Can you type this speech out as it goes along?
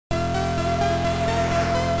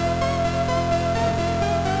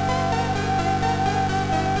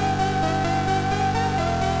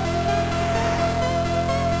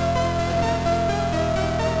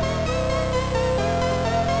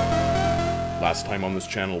Last time on this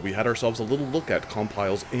channel, we had ourselves a little look at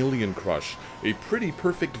Compile's Alien Crush, a pretty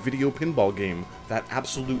perfect video pinball game that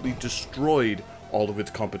absolutely destroyed all of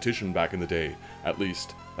its competition back in the day. At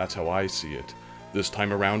least, that's how I see it. This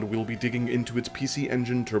time around, we'll be digging into its PC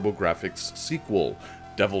Engine TurboGrafx sequel,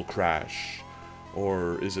 Devil Crash.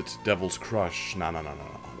 Or is it Devil's Crush? No.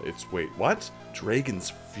 It's, wait, what?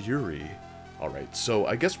 Dragon's Fury. Alright, so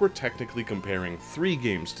I guess we're technically comparing 3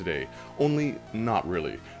 games today, only not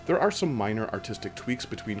really. There are some minor artistic tweaks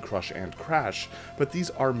between Crush and Crash, but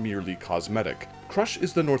these are merely cosmetic. Crush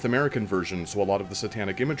is the North American version, so a lot of the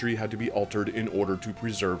satanic imagery had to be altered in order to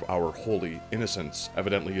preserve our holy innocence.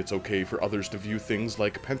 Evidently it's okay for others to view things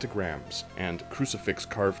like pentagrams and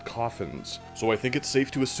crucifix-carved coffins. So I think it's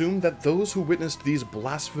safe to assume that those who witnessed these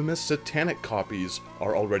blasphemous satanic copies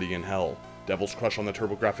are already in hell. Devil's Crush on the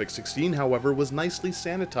TurboGrafx-16, however, was nicely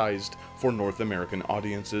sanitized for North American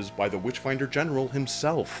audiences by the Witchfinder General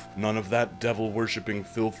himself. None of that devil-worshipping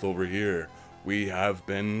filth over here. We have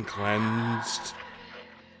been cleansed.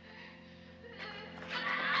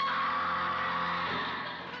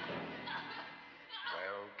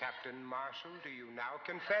 Well, Captain Marshall, do you now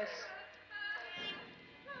confess?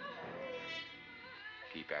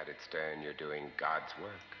 Keep at it, Stern. You're doing God's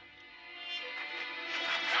work.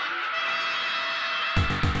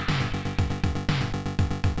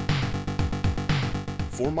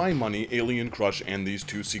 For my money, Alien Crush and these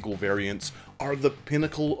 2 sequel variants are the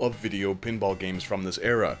pinnacle of video pinball games from this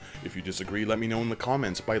era. If you disagree, let me know in the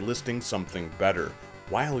comments by listing something better.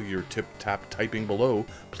 While you're tip-tap typing below,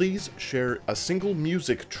 please share a single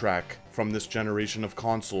music track from this generation of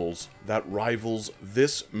consoles that rivals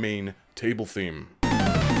this main table theme.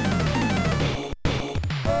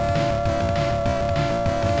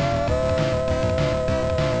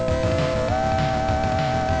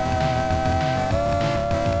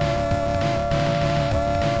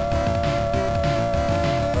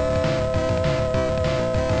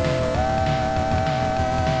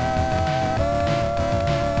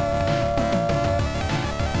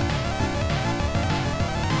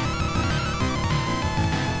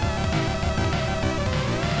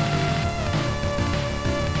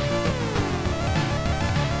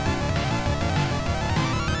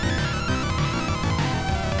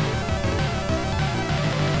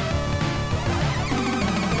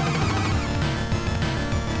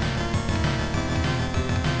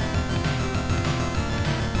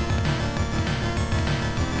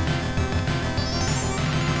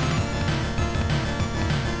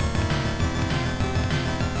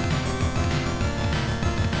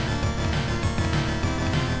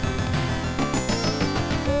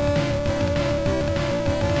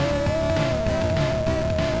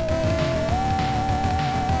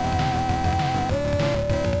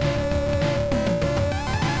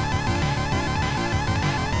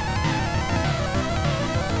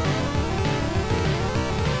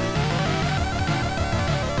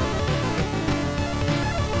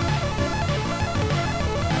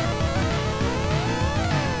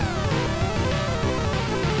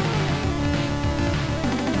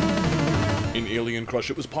 Alien Crush,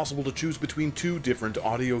 it was possible to choose between 2 different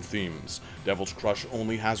audio themes. Devil's Crush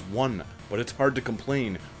only has one, but it's hard to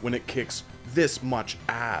complain when it kicks this much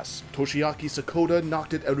ass. Toshiaki Sakota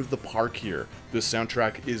knocked it out of the park here. This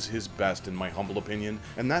soundtrack is his best in my humble opinion,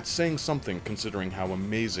 and that's saying something considering how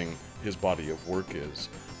amazing his body of work is.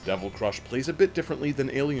 Devil Crush plays a bit differently than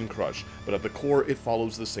Alien Crush, but at the core it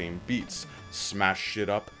follows the same beats. Smash shit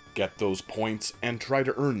up, get those points, and try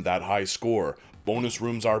to earn that high score. Bonus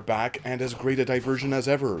rooms are back, and as great a diversion as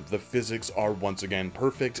ever. The physics are once again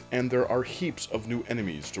perfect, and there are heaps of new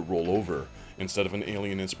enemies to roll over. Instead of an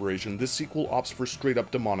alien inspiration, this sequel opts for straight-up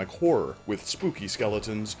demonic horror, with spooky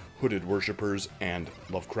skeletons, hooded worshippers, and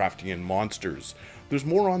Lovecraftian monsters. There's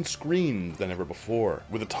more on screen than ever before,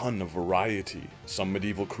 with a ton of variety. Some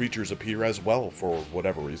medieval creatures appear as well, for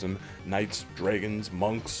whatever reason. Knights, dragons,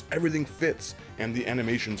 monks, everything fits, and the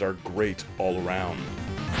animations are great all around.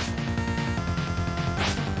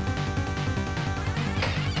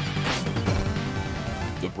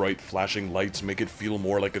 The bright flashing lights make it feel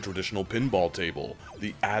more like a traditional pinball table.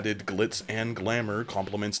 The added glitz and glamour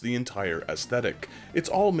complements the entire aesthetic. It's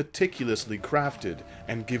all meticulously crafted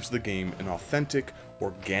and gives the game an authentic,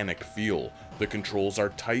 organic feel. The controls are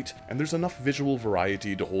tight, and there's enough visual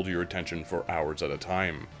variety to hold your attention for hours at a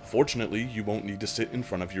time. Fortunately, you won't need to sit in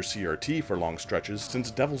front of your CRT for long stretches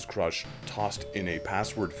since Devil's Crush tossed in a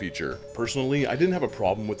password feature. Personally, I didn't have a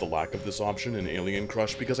problem with the lack of this option in Alien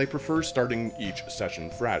Crush because I prefer starting each session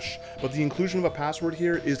fresh. fresh, but the inclusion of a password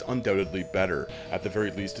here is undoubtedly better. At the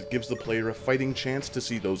very least, it gives the player a fighting chance to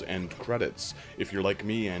see those end credits. If you're like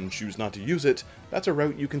me and choose not to use it, that's a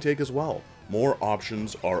route you can take as well. More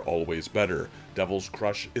options are always better. Devil's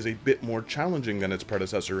Crush is a bit more challenging than its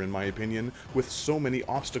predecessor in my opinion. With so many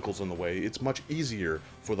obstacles in the way, it's much easier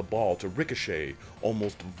for the ball to ricochet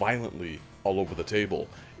almost violently all over the table.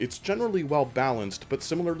 It's generally well balanced, but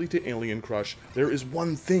similarly to Alien Crush, there is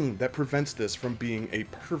one thing that prevents this from being a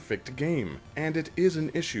perfect game, and it is an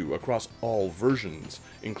issue across all versions,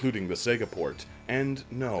 including the Sega port. And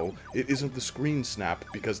no, it isn't the screen snap,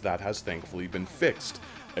 because that has thankfully been fixed.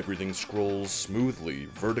 Everything scrolls smoothly,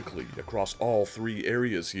 vertically, across all three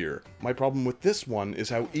areas here. My problem with this one is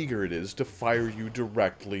how eager it is to fire you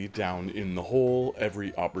directly down in the hole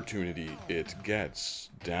every opportunity it gets.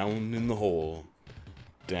 Down in the hole.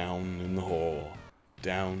 Down in the hole.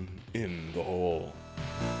 Down in the hole.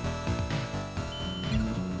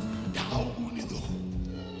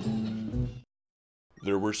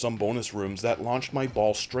 There were some bonus rooms that launched my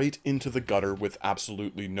ball straight into the gutter with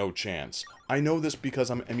absolutely no chance. I know this because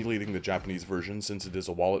I'm emulating the Japanese version since it is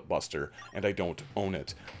a wallet buster, and I don't own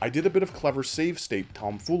it. I did a bit of clever save state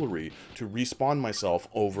tomfoolery to respawn myself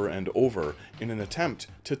over and over in an attempt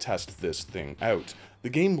to test this thing out. The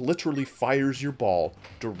game literally fires your ball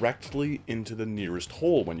directly into the nearest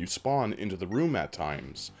hole when you spawn into the room at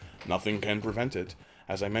times. Nothing can prevent it.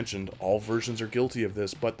 As I mentioned, all versions are guilty of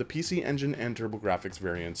this, but the PC Engine and TurboGrafx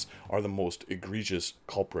variants are the most egregious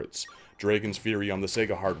culprits. Dragonsfury on the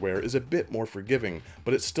Sega hardware is a bit more forgiving,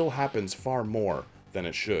 but it still happens far more than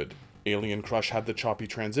it should. Alien Crush had the choppy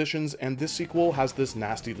transitions, and this sequel has this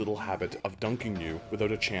nasty little habit of dunking you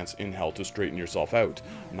without a chance in hell to straighten yourself out.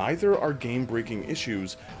 Neither are game-breaking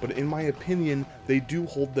issues, but in my opinion, they do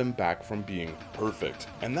hold them back from being perfect.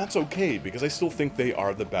 And that's okay, because I still think they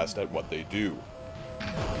are the best at what they do.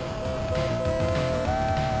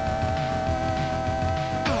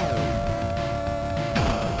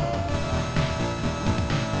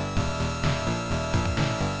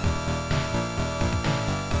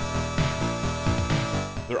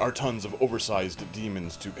 There are tons of oversized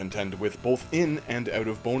demons to contend with both in and out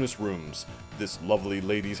of bonus rooms. This lovely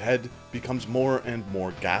lady's head becomes more and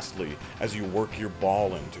more ghastly as you work your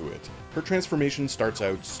ball into it. Her transformation starts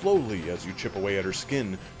out slowly as you chip away at her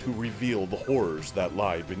skin to reveal the horrors that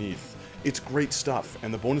lie beneath. It's great stuff,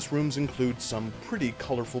 and the bonus rooms include some pretty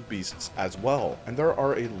colorful beasts as well, and there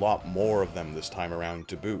are a lot more of them this time around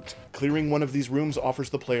to boot. Clearing one of these rooms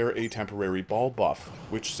offers the player a temporary ball buff,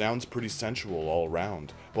 which sounds pretty sensual all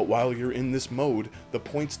around, but while you're in this mode, the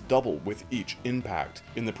points double with each impact.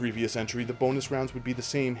 In the previous entry, the bonus rounds would be the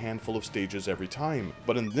same handful of stages every time,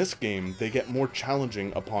 but in this game, they get more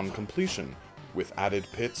challenging upon completion, with added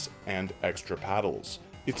pits and extra paddles.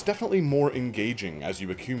 It's definitely more engaging as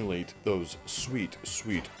you accumulate those sweet,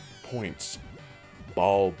 sweet points.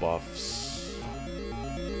 Ball buffs.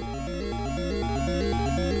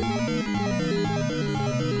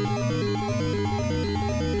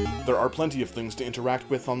 There are plenty of things to interact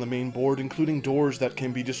with on the main board, including doors that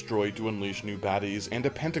can be destroyed to unleash new baddies, and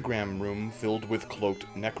a pentagram room filled with cloaked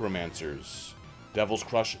necromancers. Devil's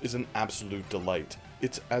Crush is an absolute delight.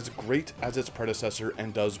 It's as great as its predecessor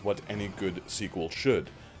and does what any good sequel should.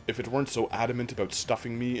 If it weren't so adamant about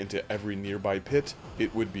stuffing me into every nearby pit,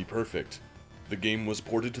 it would be perfect. The game was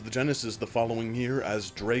ported to the Genesis the following year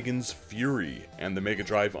as Dragonsfury, and the Mega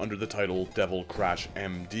Drive under the title Devil Crash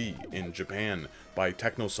MD in Japan by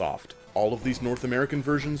Technosoft. All of these North American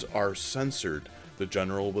versions are censored. The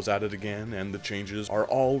General was added again, and the changes are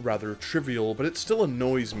all rather trivial, but it still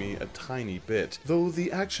annoys me a tiny bit. Though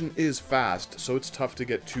the action is fast, so it's tough to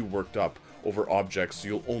get too worked up over objects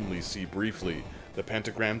you'll only see briefly. The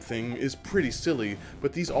pentagram thing is pretty silly,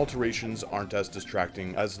 but these alterations aren't as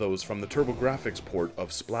distracting as those from the TurboGrafx port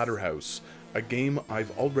of Splatterhouse, a game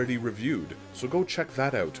I've already reviewed, so go check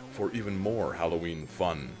that out for even more Halloween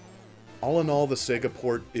fun. All in all, the Sega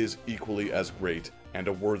port is equally as great, and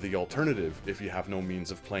a worthy alternative if you have no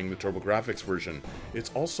means of playing the TurboGrafx version.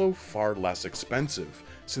 It's also far less expensive,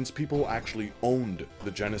 since people actually owned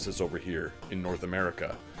the Genesis over here in North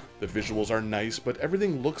America. The visuals are nice, but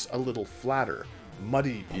everything looks a little flatter,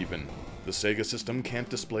 muddy even. The Sega system can't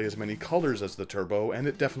display as many colors as the Turbo, and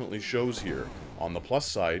it definitely shows here. On the plus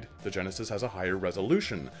side, the Genesis has a higher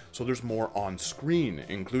resolution, so there's more on screen,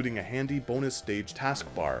 including a handy bonus stage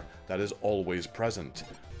taskbar that is always present.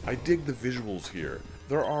 I dig the visuals here.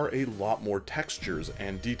 There are a lot more textures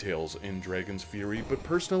and details in Dragonsfury, but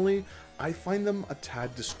personally, I find them a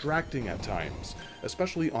tad distracting at times,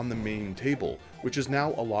 especially on the main table, which is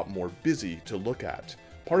now a lot more busy to look at.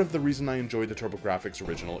 Part of the reason I enjoy the TurboGrafx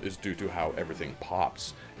original is due to how everything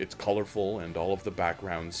pops. It's colorful, and all of the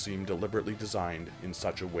backgrounds seem deliberately designed in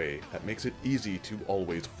such a way that makes it easy to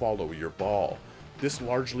always follow your ball. This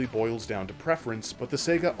largely boils down to preference, but the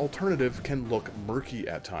Sega alternative can look murky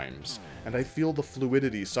at times, and I feel the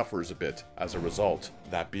fluidity suffers a bit as a result.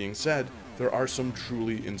 That being said, there are some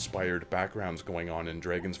truly inspired backgrounds going on in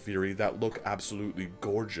Dragon's Fury that look absolutely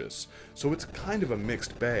gorgeous, so it's kind of a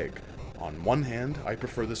mixed bag. On one hand, I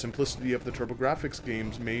prefer the simplicity of the TurboGrafx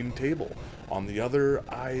game's main table. On the other,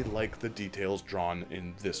 I like the details drawn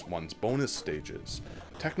in this one's bonus stages.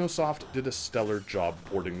 Technosoft did a stellar job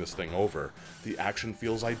porting this thing over. The action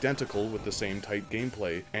feels identical with the same tight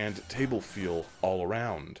gameplay and table feel all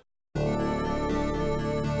around.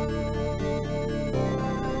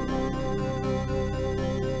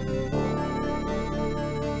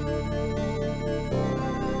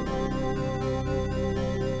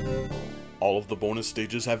 All of the bonus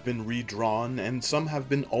stages have been redrawn, and some have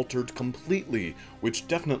been altered completely, which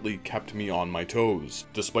definitely kept me on my toes.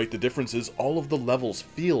 Despite the differences, all of the levels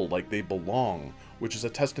feel like they belong, which is a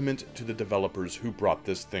testament to the developers who brought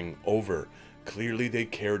this thing over. Clearly they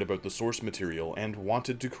cared about the source material and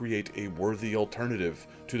wanted to create a worthy alternative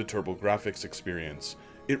to the TurboGrafx experience.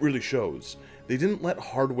 It really shows. They didn't let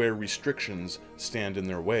hardware restrictions stand in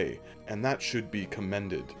their way, and that should be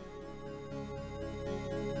commended.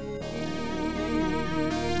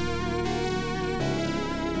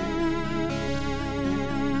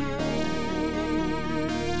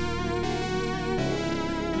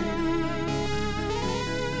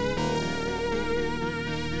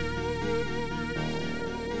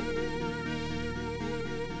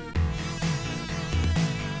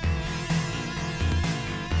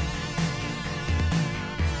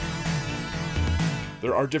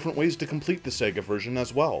 There are different ways to complete the Sega version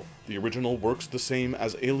as well. The original works the same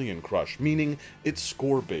as Alien Crush, meaning it's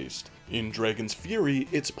score-based. In Dragon's Fury,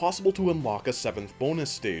 it's possible to unlock a 7th bonus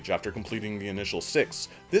stage after completing the initial 6.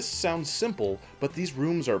 This sounds simple, but these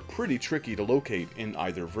rooms are pretty tricky to locate in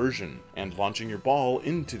either version, and launching your ball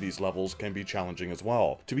into these levels can be challenging as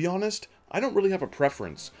well. To be honest, I don't really have a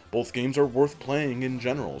preference. Both games are worth playing in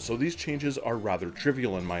general, so these changes are rather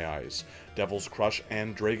trivial in my eyes. Devil's Crush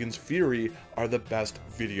and Dragon's Fury are the best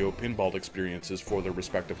video pinball experiences for their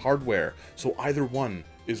respective hardware, so either one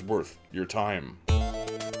is worth your time.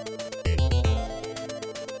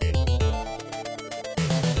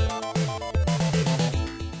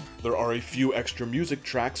 There are a few extra music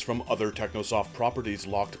tracks from other Technosoft properties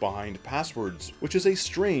locked behind passwords, which is a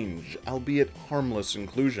strange, albeit harmless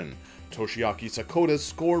inclusion. Toshiaki Sakota's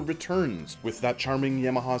score returns, with that charming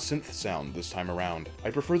Yamaha synth sound this time around.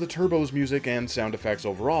 I prefer the Turbo's music and sound effects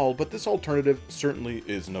overall, but this alternative certainly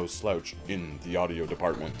is no slouch in the audio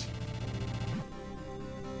department.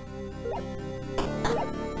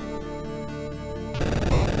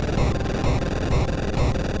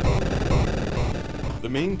 The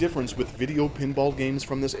main difference with video pinball games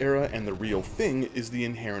from this era and the real thing is the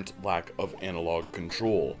inherent lack of analog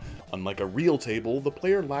control. Unlike a real table, the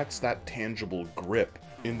player lacks that tangible grip.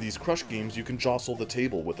 In these Crush games, you can jostle the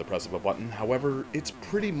table with the press of a button, however, it's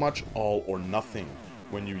pretty much all or nothing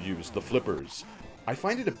when you use the flippers. I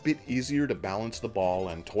find it a bit easier to balance the ball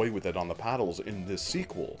and toy with it on the paddles in this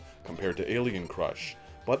sequel, compared to Alien Crush.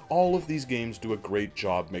 But all of these games do a great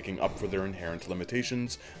job making up for their inherent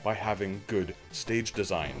limitations by having good stage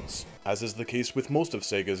designs. As is the case with most of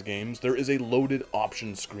Sega's games, there is a loaded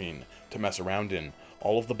option screen to mess around in.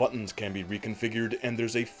 All of the buttons can be reconfigured, and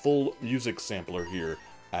there's a full music sampler here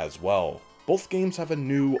as well. Both games have a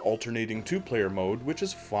new alternating 2-player mode, which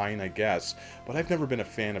is fine I guess, but I've never been a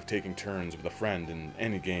fan of taking turns with a friend in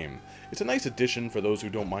any game. It's a nice addition for those who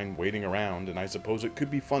don't mind waiting around, and I suppose it could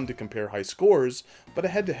be fun to compare high scores, but a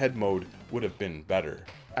head-to-head mode would have been better.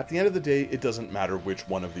 At the end of the day, it doesn't matter which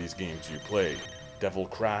one of these games you play. Devil's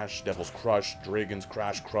Crush, Dragon's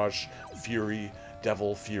Crush, Fury,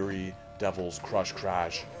 Devil Fury, Devil's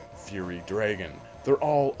Crush, Fury Dragon. They're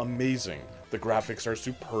all amazing. The graphics are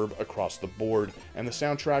superb across the board, and the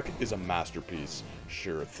soundtrack is a masterpiece.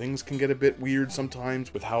 Sure, things can get a bit weird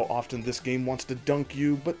sometimes with how often this game wants to dunk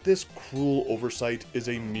you, but this cruel oversight is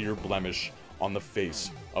a mere blemish on the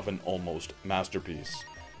face of an almost masterpiece.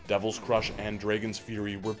 Devil's Crush and Dragon's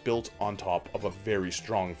Fury were built on top of a very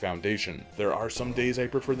strong foundation. There are some days I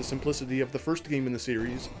prefer the simplicity of the first game in the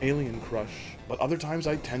series, Alien Crush, but other times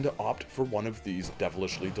I tend to opt for one of these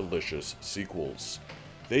devilishly delicious sequels.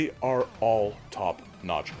 They are all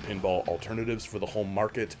top-notch pinball alternatives for the home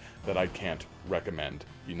market that I can't recommend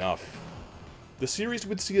enough. The series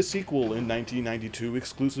would see a sequel in 1992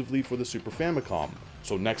 exclusively for the Super Famicom,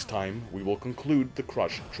 so next time we will conclude the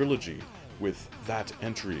Crush trilogy. with that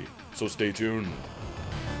entry, so stay tuned.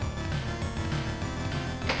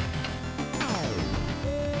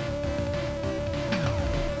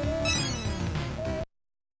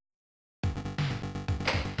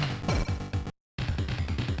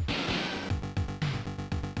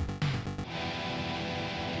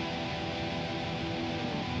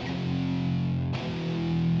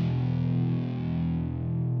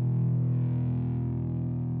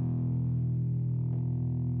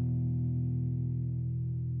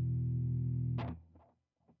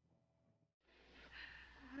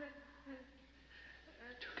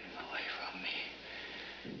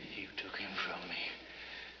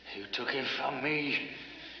 You took him from me!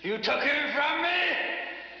 You took him from me!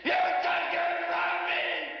 You took